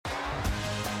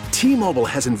T-Mobile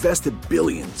has invested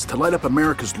billions to light up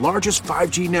America's largest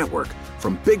 5G network,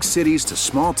 from big cities to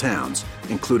small towns,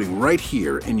 including right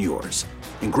here in yours.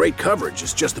 And great coverage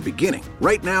is just the beginning.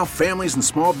 Right now, families and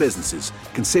small businesses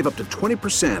can save up to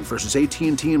 20% versus AT&T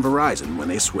and Verizon when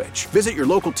they switch. Visit your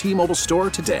local T-Mobile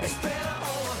store today.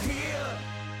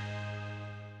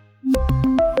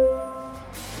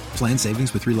 Plan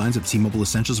savings with 3 lines of T-Mobile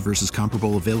Essentials versus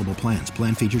comparable available plans.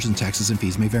 Plan features and taxes and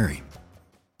fees may vary.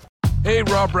 Hey,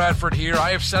 Rob Bradford here. I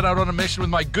have set out on a mission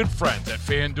with my good friends at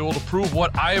FanDuel to prove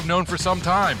what I have known for some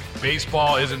time.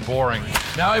 Baseball isn't boring.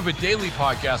 Now I have a daily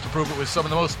podcast to prove it with some of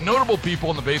the most notable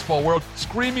people in the baseball world,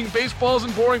 screaming baseball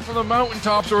isn't boring from the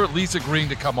mountaintops, or at least agreeing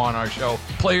to come on our show.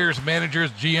 Players,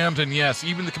 managers, GMs, and yes,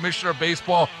 even the commissioner of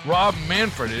baseball, Rob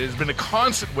Manfred. It has been a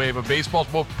constant wave of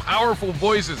baseball's most powerful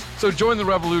voices. So join the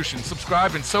revolution.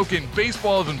 Subscribe and soak in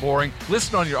Baseball Isn't Boring.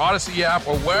 Listen on your Odyssey app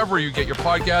or wherever you get your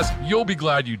podcast. You'll be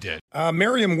glad you did.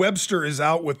 Merriam-Webster is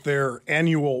out with their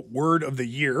annual Word of the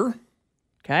Year.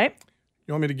 Okay.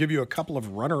 You want me to give you a couple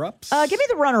of runner-ups? Give me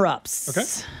the runner-ups.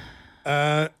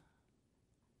 Okay.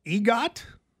 EGOT.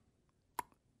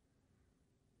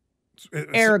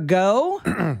 Ergo.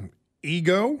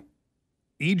 Ego.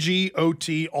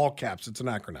 EGOT, all caps. It's an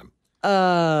acronym.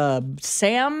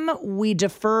 Sam, we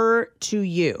defer to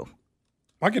you.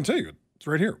 I can tell you. It's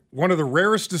right here. One of the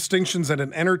rarest distinctions that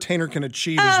an entertainer can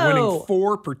achieve is winning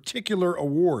 4 particular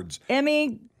awards.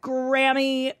 Emmy,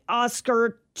 Grammy,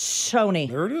 Oscar, Tony.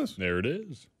 There it is. There it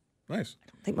is. Nice.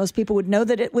 I think most people would know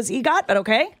that it was EGOT, but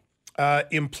okay.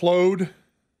 Implode.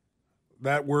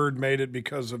 That word made it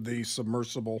because of the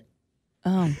submersible.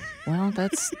 Oh, well,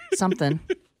 that's something.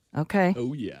 Okay.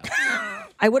 Oh, yeah.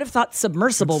 I would have thought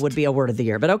submersible would be a word of the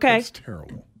year, but okay. That's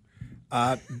terrible.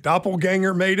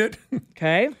 Doppelganger made it.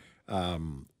 Okay.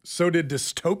 So did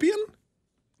dystopian.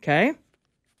 Okay.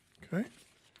 Let's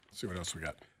see what else we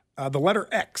got. The letter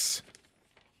X.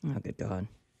 Oh, good God.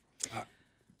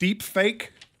 Deep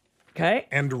fake. Okay.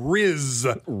 And rizz.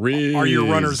 Rizz are your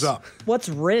runners up. What's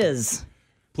rizz?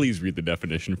 Please read the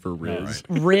definition for rizz.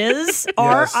 Right. Rizz?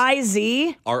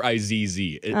 R-I-Z?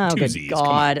 R-I-Z-Z. Oh, Two good Z's.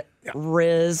 God.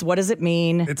 Rizz. What does it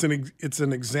mean? It's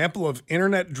an example of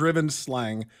internet-driven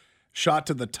slang shot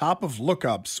to the top of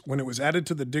lookups when it was added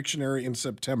to the dictionary in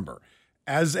September.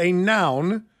 As a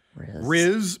noun,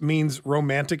 rizz means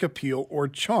romantic appeal or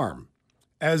charm.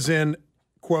 As in,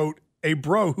 quote, a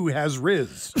bro who has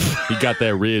rizz. He got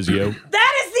that rizz, yo.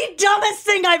 That is the dumbest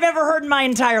thing I've ever heard in my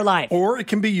entire life. Or it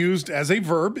can be used as a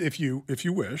verb if you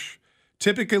wish.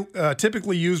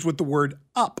 Typically used with the word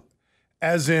up,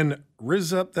 as in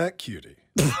rizz up that cutie.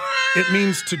 It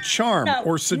means to charm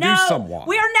or seduce someone.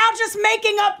 We are now just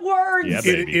making up words. Yeah,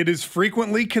 baby. It is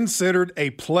frequently considered a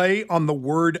play on the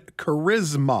word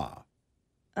charisma.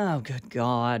 Oh, good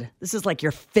God. This is like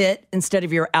your fit instead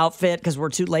of your outfit because we're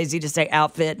too lazy to say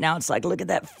outfit. Now it's like, look at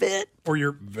that fit. Or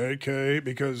your vacay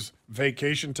because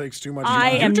vacation takes too much.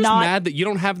 You're just mad that you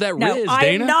don't have that rizz, I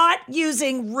Dana. am not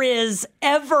using rizz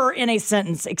ever in a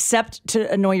sentence except to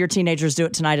annoy your teenagers. Do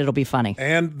it tonight. It'll be funny.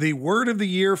 And the word of the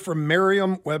year from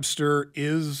Merriam-Webster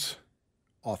is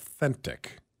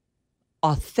authentic.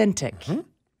 Authentic. Mm-hmm.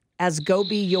 As go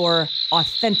be your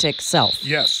authentic self.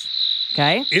 Yes.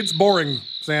 Okay. It's boring,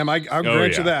 Sam. I'll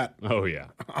grant you that. Oh, yeah.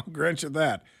 I'll grant you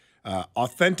that.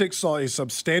 Authentic saw a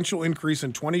substantial increase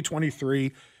in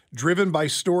 2023, driven by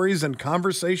stories and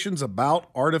conversations about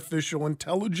artificial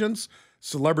intelligence,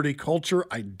 celebrity culture,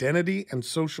 identity, and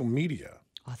social media.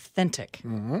 Authentic.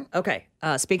 Mm-hmm. Okay.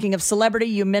 Speaking of celebrity,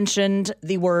 you mentioned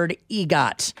the word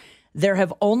EGOT. There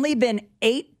have only been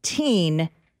 18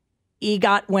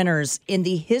 EGOT winners in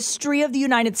the history of the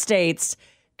United States.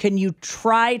 Can you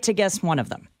try to guess one of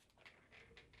them?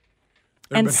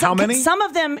 How many? Some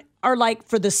of them are like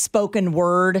for the spoken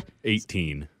word.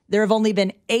 18. There have only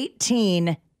been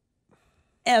 18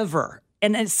 ever.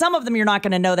 And some of them you're not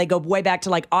going to know. They go way back to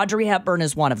like Audrey Hepburn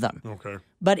is one of them. Okay.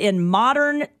 But in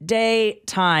modern day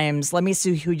times, let me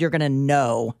see who you're going to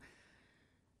know.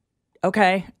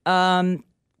 Okay. 5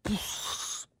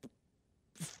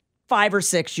 or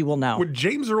 6 you will know. Would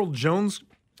James Earl Jones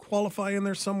qualify in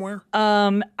there somewhere?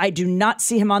 I do not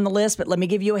see him on the list, but let me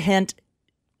give you a hint.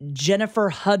 Jennifer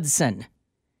Hudson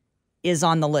is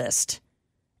on the list.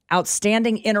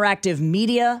 Outstanding interactive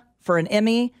media for an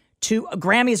Emmy. 2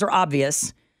 Grammys are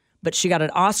obvious, but she got an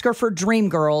Oscar for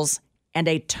Dreamgirls and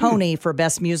a Tony for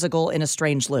Best Musical in a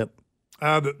Strange Loop.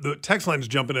 The text line's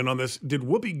jumping in on this. Did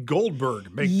Whoopi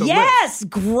Goldberg make the list? Yes,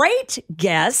 great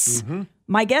guess. Mm-hmm.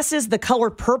 My guess is The Color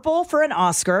Purple for an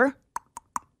Oscar.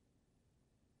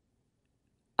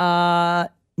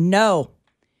 No,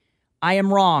 I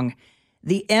am wrong.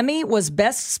 The Emmy was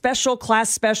Best Special Class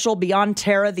Special Beyond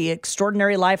Terra, The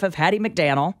Extraordinary Life of Hattie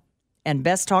McDaniel, and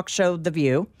Best Talk Show, The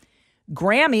View.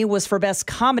 Grammy was for Best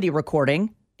Comedy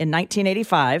Recording in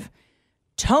 1985.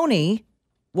 Tony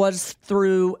was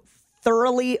through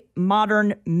Thoroughly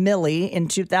Modern Millie in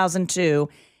 2002.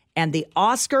 And the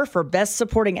Oscar for Best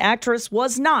Supporting Actress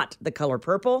was not The Color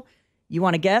Purple. You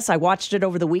want to guess? I watched it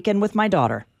over the weekend with my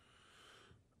daughter.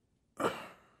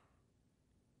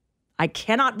 I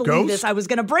cannot believe this. I was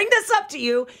going to bring this up to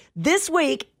you. This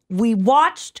week, we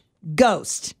watched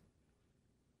Ghost.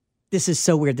 This is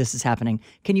so weird this is happening.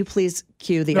 Can you please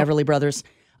cue the Everly Brothers?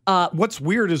 What's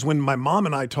weird is when my mom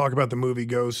and I talk about the movie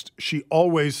Ghost, she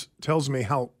always tells me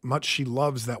how much she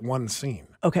loves that one scene.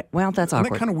 Okay, well, that's awkward.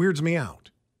 And that kind of weirds me out.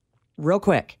 Real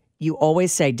quick, you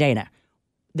always say, Dana,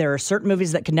 there are certain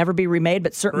movies that can never be remade,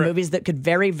 but certain movies that could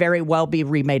very, very well be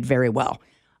remade very well.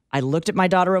 I looked at my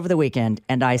daughter over the weekend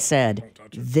and I said,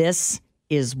 this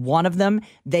is one of them.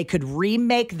 They could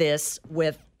remake this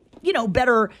with,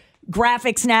 better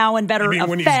graphics now and better effects.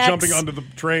 When he's jumping onto the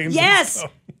trains? Yes.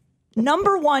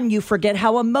 Number one, you forget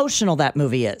how emotional that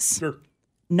movie is. Sure.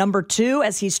 Number two,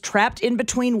 as he's trapped in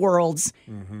between worlds,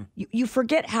 you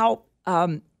forget how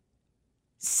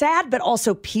sad but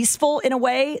also peaceful in a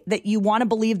way that you want to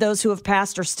believe those who have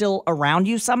passed are still around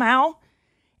you somehow.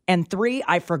 And three,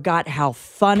 I forgot how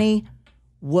funny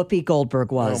Whoopi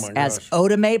Goldberg was as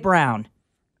Oda Mae Brown.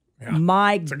 Yeah.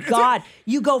 My God.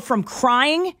 You go from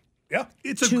crying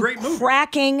it's a great movie.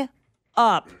 Cracking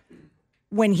up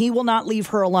when he will not leave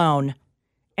her alone.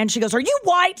 And she goes, are you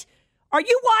white? Are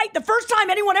you white? The first time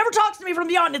anyone ever talks to me from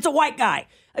beyond, it's a white guy.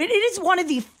 I mean, it is one of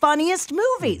the funniest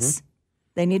movies.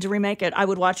 They need to remake it. I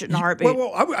would watch it in a heartbeat.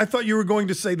 Well, I thought you were going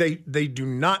to say they do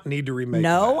not need to remake it.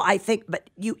 No, I think, but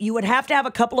you would have to have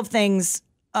a couple of things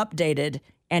updated,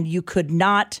 and you could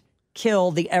not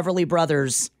kill the Everly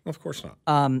Brothers. Of course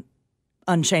not.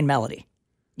 Unchained Melody.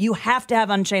 You have to have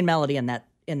Unchained Melody in that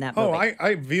movie. Oh,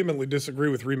 I vehemently disagree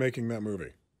with remaking that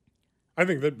movie. I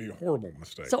think that'd be a horrible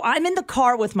mistake. So I'm in the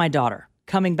car with my daughter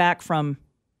coming back from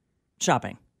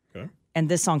shopping. Okay. And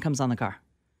this song comes on the car.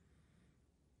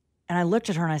 And I looked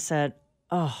at her and I said,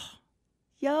 oh,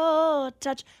 your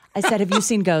touch. I said, have you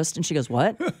seen Ghost? And she goes,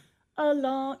 what?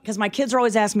 Alone. Because my kids are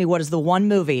always asking me, what is the one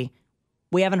movie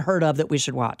we haven't heard of that we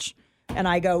should watch? And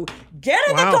I go, get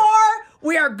in the car.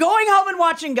 We are going home and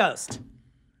watching Ghost.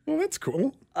 Well, that's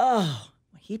cool. Oh,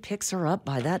 he picks her up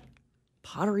by that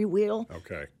pottery wheel.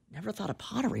 Okay. Never thought a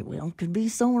pottery wheel could be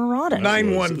so erotic.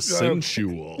 9-1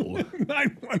 sensual.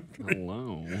 913.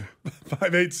 Hello.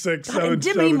 586 God,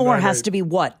 Demi Moore has to be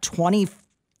what,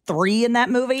 23 in that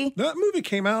movie? That movie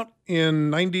came out in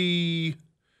 90.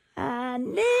 I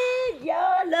need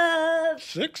your love.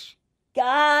 6?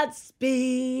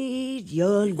 Godspeed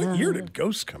your love. What year did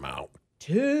Ghost come out?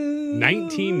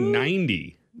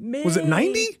 1990. Was it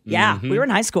 90? Yeah, we were in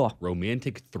high school.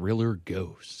 Romantic thriller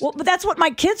Ghost. Well, but that's what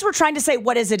my kids were trying to say.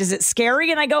 What is it? Is it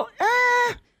scary? And I go,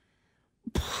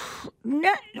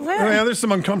 yeah, there's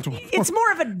some uncomfortable. It's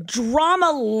more of a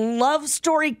drama love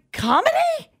story comedy.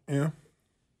 Yeah.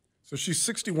 So she's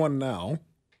 61 now.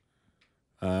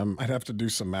 I'd have to do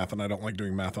some math, and I don't like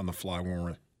doing math on the fly when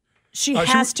we're. She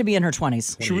has to be in her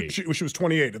 20s. She was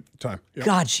 28 at the time. Yep.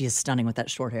 God, she is stunning with that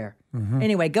short hair.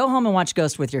 Anyway, go home and watch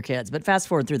Ghost with your kids, but fast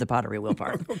forward through the pottery wheel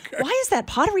part. Okay. Why is that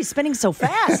pottery spinning so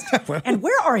fast? And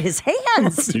where are his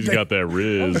hands? He's got that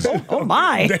rizz. Oh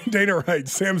my. Dana Wright,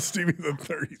 Sam Stevie the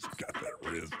Third. He's got that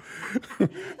rizz.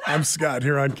 I'm Scott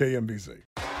here on KMBZ.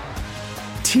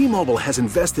 T-Mobile has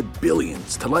invested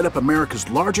billions to light up America's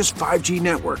largest 5G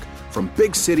network, from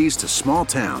big cities to small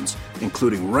towns,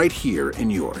 including right here in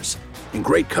yours. And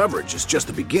great coverage is just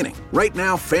the beginning. Right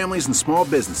now, families and small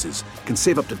businesses can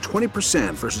save up to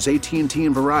 20% versus AT&T and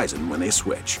Verizon when they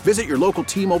switch. Visit your local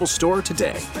T-Mobile store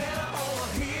today.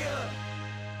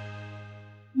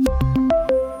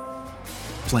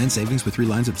 Plan savings with 3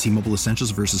 lines of T-Mobile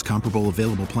Essentials versus comparable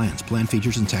available plans. Plan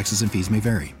features and taxes and fees may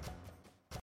vary.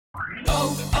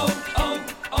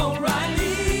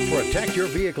 Protect your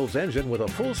vehicle's engine with a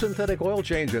full synthetic oil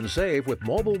change and save with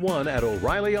Mobil 1 at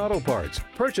O'Reilly Auto Parts.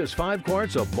 Purchase 5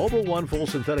 quarts of Mobil 1 full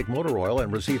synthetic motor oil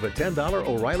and receive a $10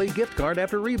 O'Reilly gift card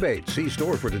after rebate. See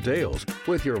store for details.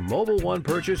 With your Mobil 1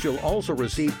 purchase, you'll also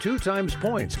receive 2 times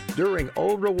points during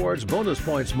O Rewards Bonus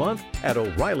Points Month at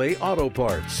O'Reilly Auto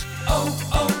Parts.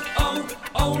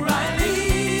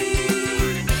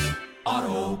 O'Reilly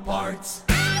Auto Parts.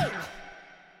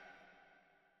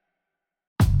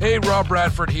 Hey, Rob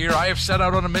Bradford here. I have set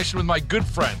out on a mission with my good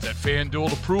friends at FanDuel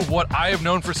to prove what I have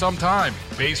known for some time.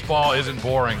 Baseball isn't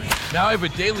boring. Now I have a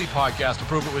daily podcast to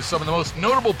prove it with some of the most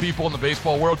notable people in the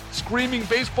baseball world, screaming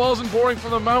baseball isn't boring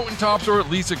from the mountaintops, or at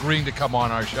least agreeing to come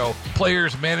on our show.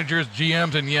 Players, managers,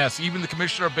 GMs, and yes, even the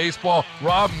commissioner of baseball,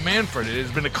 Rob Manfred. It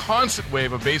has been a constant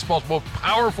wave of baseball's most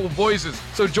powerful voices.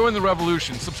 So join the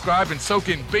revolution. Subscribe and soak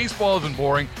in Baseball Isn't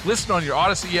Boring. Listen on your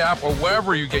Odyssey app or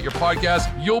wherever you get your podcasts.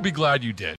 You'll be glad you did.